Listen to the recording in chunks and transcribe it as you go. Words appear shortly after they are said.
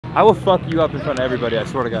I will fuck you up in front of everybody, I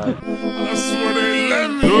swear to God. I swear they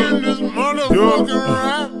let me in this motherfucking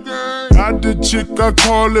rap game. Got the chick, I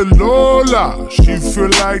call it Lola. She feel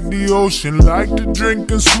like the ocean, like to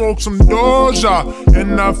drink and smoke some Doja.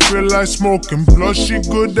 And I feel like smoking, plus she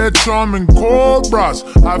good at charming cobras.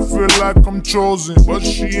 I feel like I'm chosen, but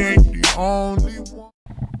she ain't the only one.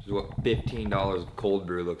 This is what $15 of cold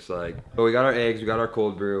brew looks like. But we got our eggs, we got our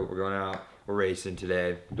cold brew, we're going out, we're racing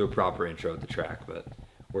today. We'll do a proper intro at the track, but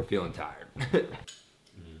we're feeling tired.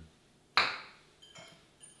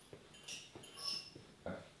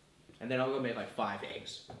 And then I'll go make like 5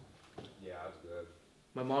 eggs. Yeah, that's good.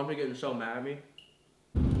 My mom's been getting so mad at me.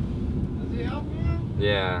 Does he help you?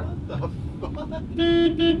 Yeah. What the fuck?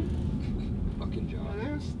 Fucking John. I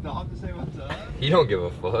didn't stop to say what's up. You don't give a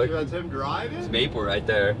fuck. That's him driving? It's Maple right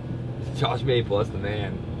there. It's Josh Maple, that's the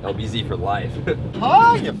man. LBZ for life.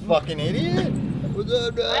 Huh, you fucking idiot? What's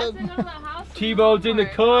up, dog? T-Bone's in the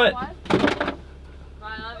cut.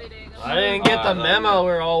 I didn't get the memo.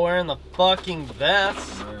 We're all wearing the fucking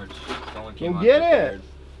vests. Go get it.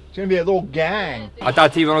 It's gonna be a little gang. I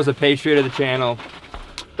thought T-Bone was a patriot of the channel.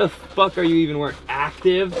 The fuck are you even wearing?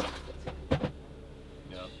 Active?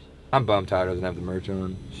 Yep. I'm bummed Tyler doesn't have the merch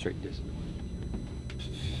on. Straight discipline.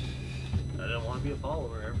 I didn't want to be a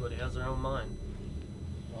follower. Everybody has their own mind.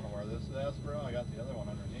 You wanna wear this vest, bro? I got the other one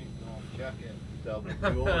underneath. Go on, check it. Tell the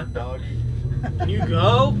jeweler, dog. Can you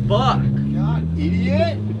go? Fuck. God,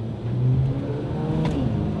 idiot.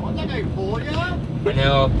 Don't that guy pull ya? I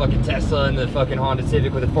know, fucking Tesla and the fucking Honda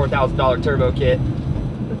Civic with a $4,000 turbo kit.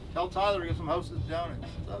 Tell Tyler to get some Hostess donuts.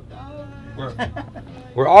 What's up, dog?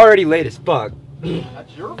 We're already late as fuck.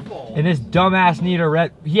 That's your fault. And this dumbass need a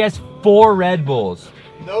Red. He has 4 Red Bulls.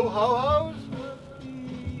 No ho-hos?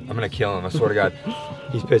 I'm gonna kill him, I swear to God.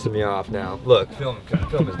 He's pissing me off now. Look, film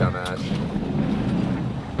his dumbass.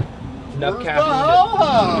 Enough Where's caffeine. the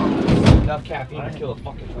ho-ho? Enough caffeine to kill a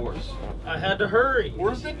fucking horse. I had to hurry.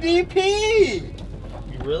 Where's the DP?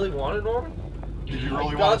 You really wanted Norman? Did you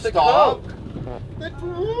really I want got to the stop? Coke. It's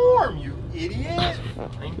warm, you idiot.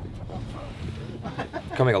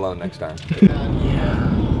 Coming alone next time.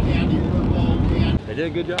 Candy football, candy. They did a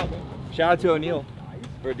good job. Shout out to O'Neal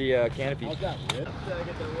for the canopy. How's that shit?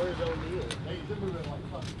 Hey, you did move it like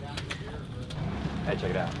fucking down here. Hey,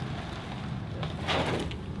 check it out.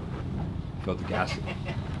 Filled the gas.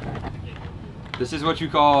 This is what you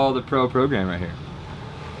call the pro program right here.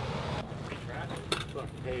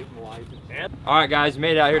 Alright guys,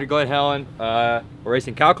 made it out here to Glen Helen. We're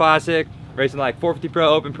racing Cal Classic, racing like 450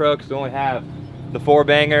 Pro, Open Pro, because we only have the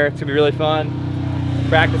 4-banger. It's gonna be really fun.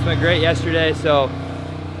 Practice went great yesterday, so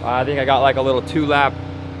I think I got like a little 2-lap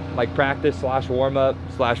like practice / warm-up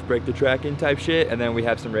 / break the track in type shit, and then we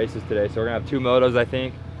have some races today. So we're gonna have 2 motos, I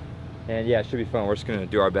think. And yeah, it should be fun. We're just gonna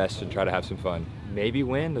do our best and try to have some fun. Maybe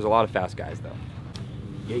win. There's a lot of fast guys though.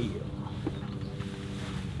 Yeah.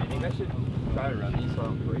 I think I should try to run these so I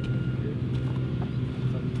don't break them.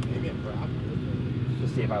 Maybe in practice.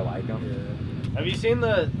 Just see if I like them. Yeah. Have you seen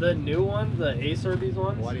the new ones, the Acerbies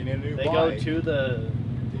ones? Why do you need a new They bike? go to the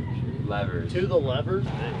Levers. levers.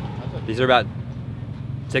 These are about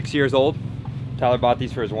 6 years old. Tyler bought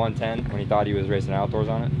these for his 110 when he thought he was racing outdoors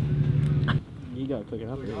on it. You gotta pick it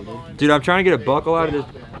up here, dude. Dude, I'm trying to get a buckle out of this.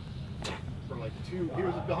 For like 2, he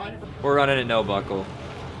was behind you. We're running it no buckle.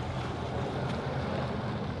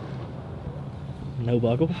 No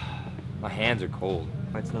buckle? My hands are cold.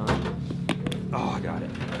 It's not. Oh, I got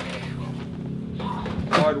it.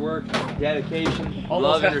 Hard work, dedication, Almost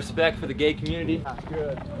love and have- respect for the gay community. That's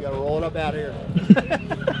good. You gotta roll it up out here.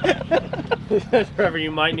 Trevor,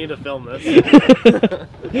 you might need to film this.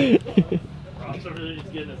 Rob's over there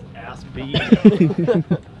just getting his ass beat.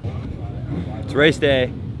 It's race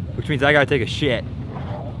day, which means I gotta take a shit.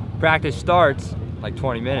 Practice starts like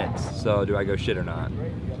 20 minutes, so do I go shit or not?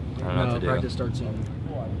 I don't know what to do. Practice starts in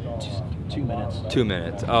 2 minutes. 2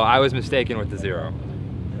 minutes. Oh, I was mistaken with the 0.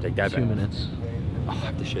 Take that back. 2 minutes. Oh, I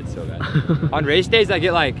have to shit so bad. On race days, I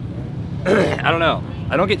get like, I don't know.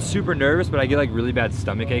 I don't get super nervous, but I get like really bad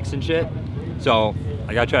stomach aches and shit. So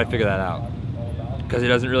I gotta try to figure that out. Because it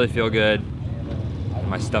doesn't really feel good.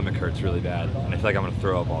 My stomach hurts really bad. And I feel like I'm gonna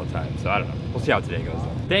throw up all the time. So I don't know. We'll see how today goes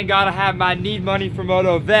though. Thank God I have my Need Money for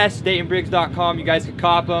Moto vest. DaytonBriggs.com. You guys can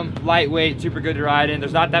cop them. Lightweight, super good to ride in.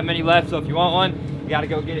 There's not that many left, so if you want one, you gotta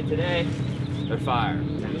go get it today. They're fire.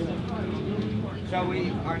 Shall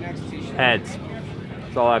we, our next t-shirt? Heads.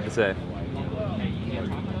 That's all I have to say.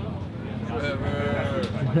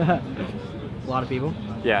 A lot of people.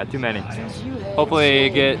 Yeah, too many. Hopefully it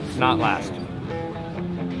gets not last.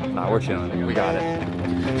 Nah, we're chilling. We got it.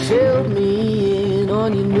 Fill me in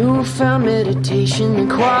on your newfound meditation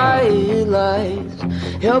and quiet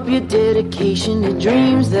life. Help your dedication to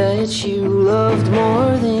dreams that you loved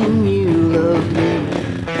more than you loved me.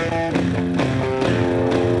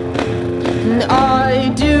 And I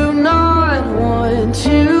do not want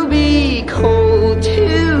to be cold to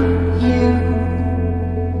you.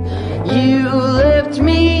 You left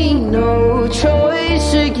me no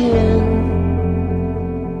choice again.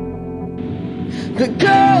 But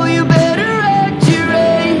girl, you better act your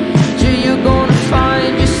age, or you're gonna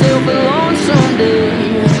find yourself alone someday,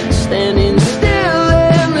 standing still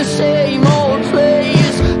in the same old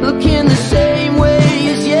place, looking the same way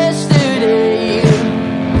as yesterday.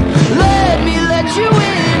 Let me let you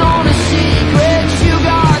in on a secret. You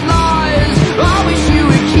got lies I wish you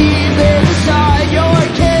would keep inside your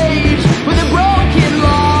cage with a broken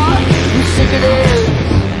lock. I'm sick of this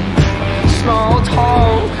small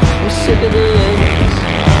talk. I'm sick of this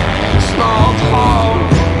small talk.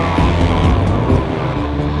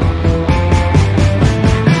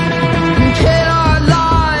 Cannot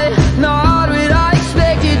lie, not what I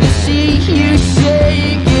expected to see you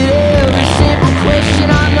say. Get every simple question.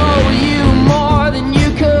 I know you more than you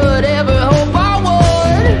could ever hope I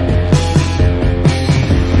would.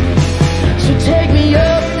 So take me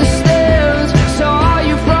up the stairs. Saw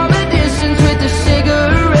you from a distance with a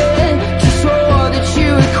cigarette. You swore that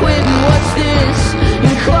you would quit, and what's this?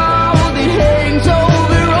 In cloud that hangs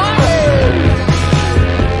over our heads.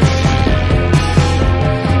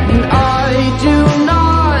 And I do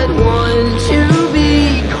not want to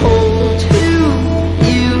be cold to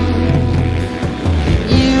you.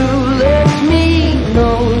 You left me no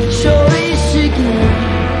choice again.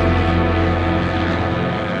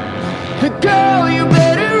 Girl, you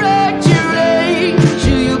better act your age,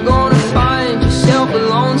 or you're gonna find yourself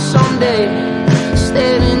alone someday,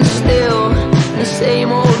 standing still in the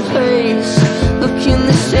same old place, looking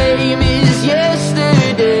the same as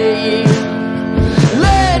yesterday.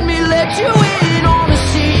 Let me let you in on a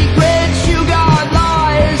secret. You got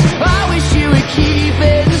lies I wish you would keep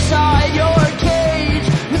inside your cage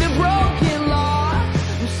with a broken lock.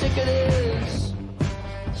 I'm sick of this.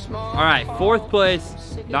 All right, 4th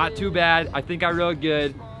place, not too bad. I think I rode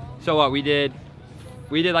good. So what we did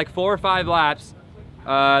like 4 or 5 laps.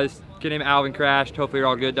 This kid named Alvin crashed. Hopefully you're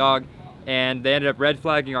all good, dog. And they ended up red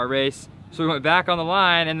flagging our race. So we went back on the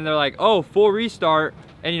line, and then they're like, oh, full restart.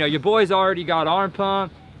 And you know, your boys already got arm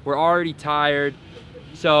pump. We're already tired.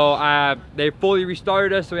 So they fully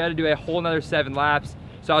restarted us, so we had to do a whole nother 7 laps.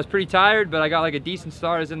 So I was pretty tired, but I got like a decent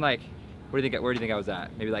start. I was in like, where do you think I was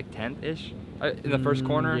at? Maybe like 10th-ish in the first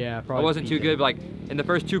corner. Yeah, probably. I wasn't too good, but like in the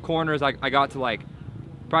first 2 corners, I got to like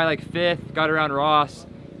probably like 5th, got around Ross,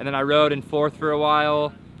 and then I rode in 4th for a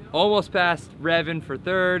while. Almost passed Revin for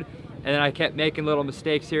 3rd, and then I kept making little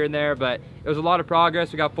mistakes here and there, but it was a lot of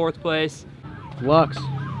progress. We got 4th place. Lux,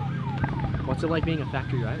 what's it like being a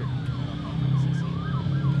factory rider?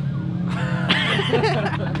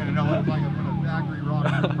 I'm gonna know what it's like when a factory rock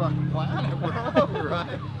the fucking planet, bro.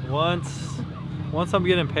 Right? Once I'm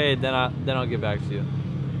getting paid, then I'll get back to you.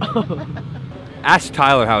 Ask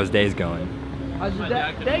Tyler how his day's going. How's your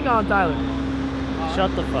day going, Tyler?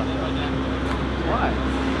 Shut the fuck up. Why?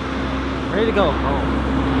 I'm ready to go home.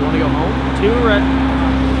 You want to go home?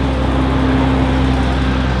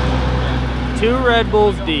 2 Red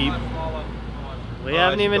Bulls deep. We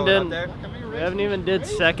haven't even did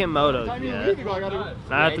second motos yet.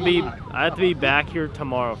 I have to be back here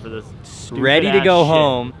tomorrow for this stupid Ready to go shit.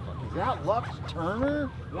 home. Is that Lux Turner?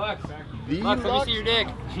 Lux, The Lux, let me Lux? see your dick.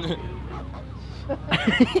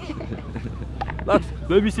 Lux,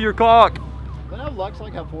 let me see your cock. Doesn't Lux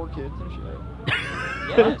like have 4 kids and shit?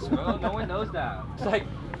 Yes, bro. No one knows that. It's like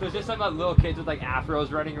there's just something about little kids with like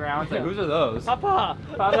afros running around. It's like, whose are those? Papa.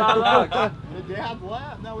 Papa Lux. The dad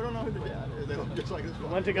left. No, we don't know who the dad is. They look just like this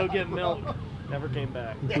one. Went to go get milk. Never came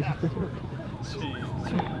back. Yeah.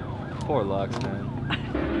 Poor Lux, man.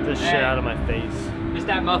 The shit out of my face. It's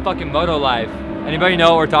that motherfucking moto life. Anybody know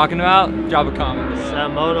what we're talking about? Drop a comment. It's that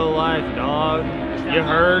moto life, dog. You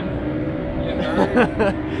heard?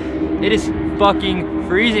 It is fucking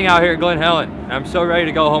freezing out here at Glen Helen. And I'm so ready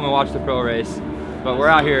to go home and watch the pro race. But we're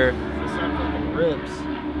out here. Ribs.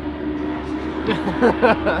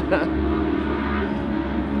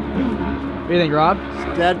 What do you think, Rob?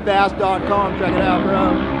 Steadfast.com. Check it out,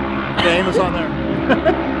 bro. Famous on there.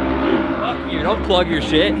 Fuck you, don't plug your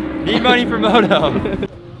shit. Need money for moto. Look,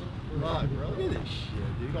 bro, look at this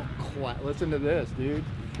shit, dude. Don't listen to this, dude.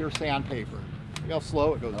 Pure sandpaper. Look how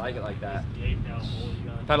slow it goes. I like it like that.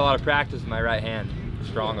 I've had a lot of practice with my right hand.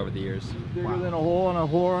 Strong over the years. Bigger than a hole in a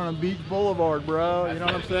whore on a beach boulevard, bro. You know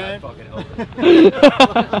what I'm saying?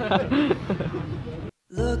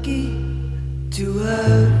 Lucky to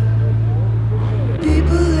have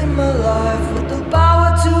people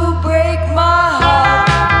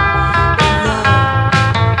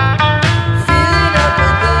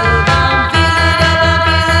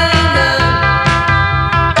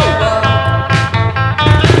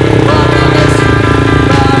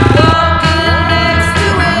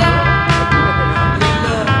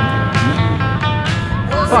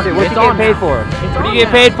getting paid for? What are you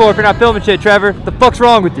getting paid for if you're not filming shit, Trevor? What the fuck's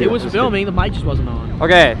wrong with you? It was filming, the mic just wasn't on.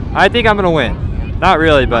 Okay, I think I'm gonna win. Not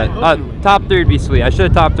really, but top 3 would be sweet. I should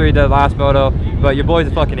have top 3 the last moto, but your boy's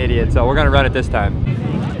a fucking idiot, so we're gonna run it this time.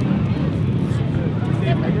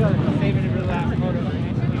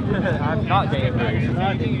 I'm not Dayton Briggs.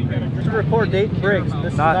 Just record Dayton Briggs.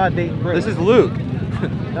 This is not Dayton Briggs. This is Luke.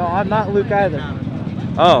 No, I'm not Luke either.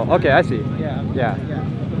 Oh, okay, I see. Yeah.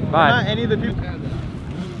 Bye. Not any of the people.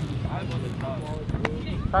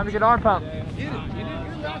 Time to get arm pump.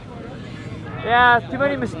 Yeah, too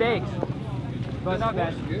many mistakes. But not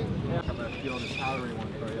bad. This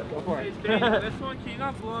one, can you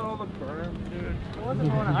not blow out all the berm, dude?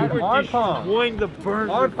 Arm pump. Blowing the berm.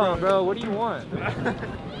 Arm pump, bro. What do you want?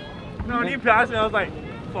 No, when you passed me, I was like,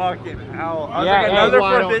 fucking hell. I was Yeah, like, hey, another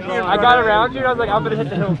well, I don't 450. know. I got around you and I was like, I'm gonna hit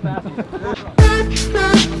the hill fast.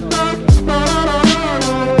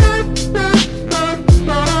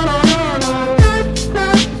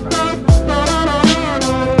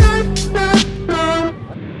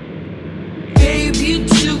 Babe, you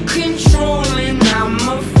too controlling.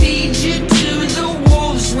 I'ma feed you to the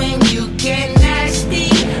wolves when you get nasty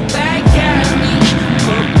back at me.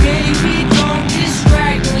 But baby, don't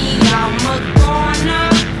distract me. I'm a goner.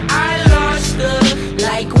 I lost her.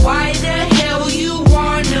 Like, why the hell you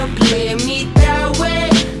wanna play me that way?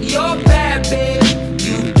 You're bad, babe.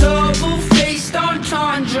 You double-faced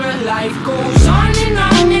entendre. Life goes on and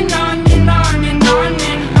on and on and on and on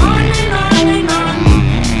and on and on and on.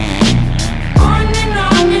 On and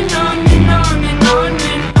on and on and on and on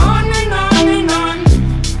and on and on and on.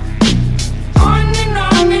 On and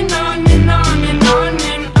on and on and on and on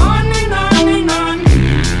and on and on and on.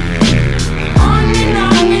 On and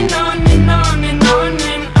on and on and on and on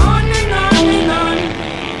and on and on and on.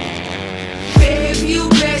 Babe, you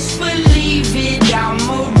best believe it.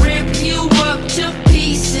 I'ma rip you up to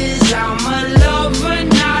pieces. I'm a lover,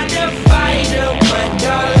 not a fighter, but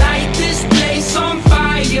I'll light this place on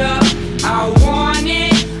fire. I want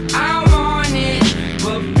it, I'm on it,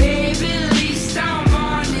 but baby, at least I'm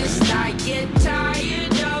honest. I get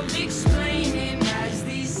tired of explaining as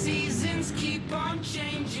these seasons keep on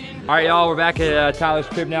changing. All right, y'all, we're back at Tyler's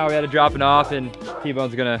crib now. We had to drop it off, and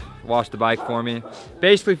T-Bone's gonna wash the bike for me.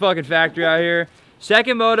 Basically fucking factory out here.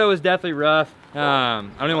 Second moto was definitely rough. I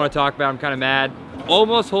don't even want to talk about it. I'm kind of mad.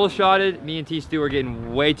 Almost hole shotted. Me and T-Stu were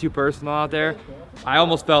getting way too personal out there. I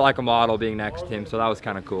almost felt like a model being next to him, so that was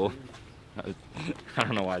kind of cool. I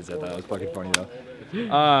don't know why I said that. That was fucking funny though.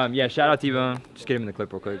 Yeah, shout out T-Bone. Just get him in the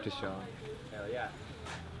clip real quick. Just show him. Hell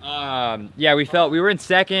yeah. Yeah, we were in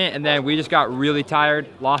second, and then we just got really tired.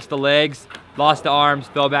 Lost the legs, lost the arms,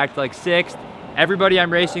 fell back to like 6th. Everybody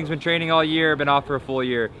I'm racing's been training all year, been off for a full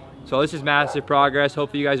year. So this is massive progress.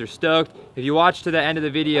 Hopefully you guys are stoked. If you watch to the end of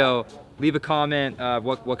the video, leave a comment.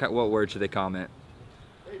 What word should they comment?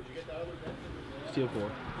 Steel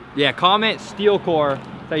core. Yeah, comment steel core.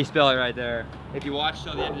 That's how you spell it right there. If you watch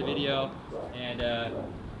till the end of the video, and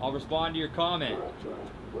I'll respond to your comment.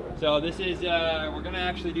 So this is we're gonna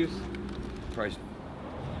actually do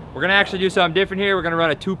something different here. We're gonna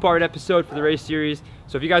run a 2-part episode for the race series.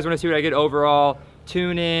 So if you guys want to see what I get overall,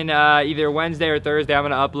 tune in either Wednesday or Thursday. I'm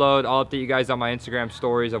gonna upload. I'll update you guys on my Instagram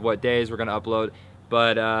stories of what days we're gonna upload.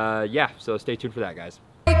 But yeah, so stay tuned for that, guys.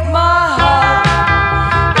 Take my heart.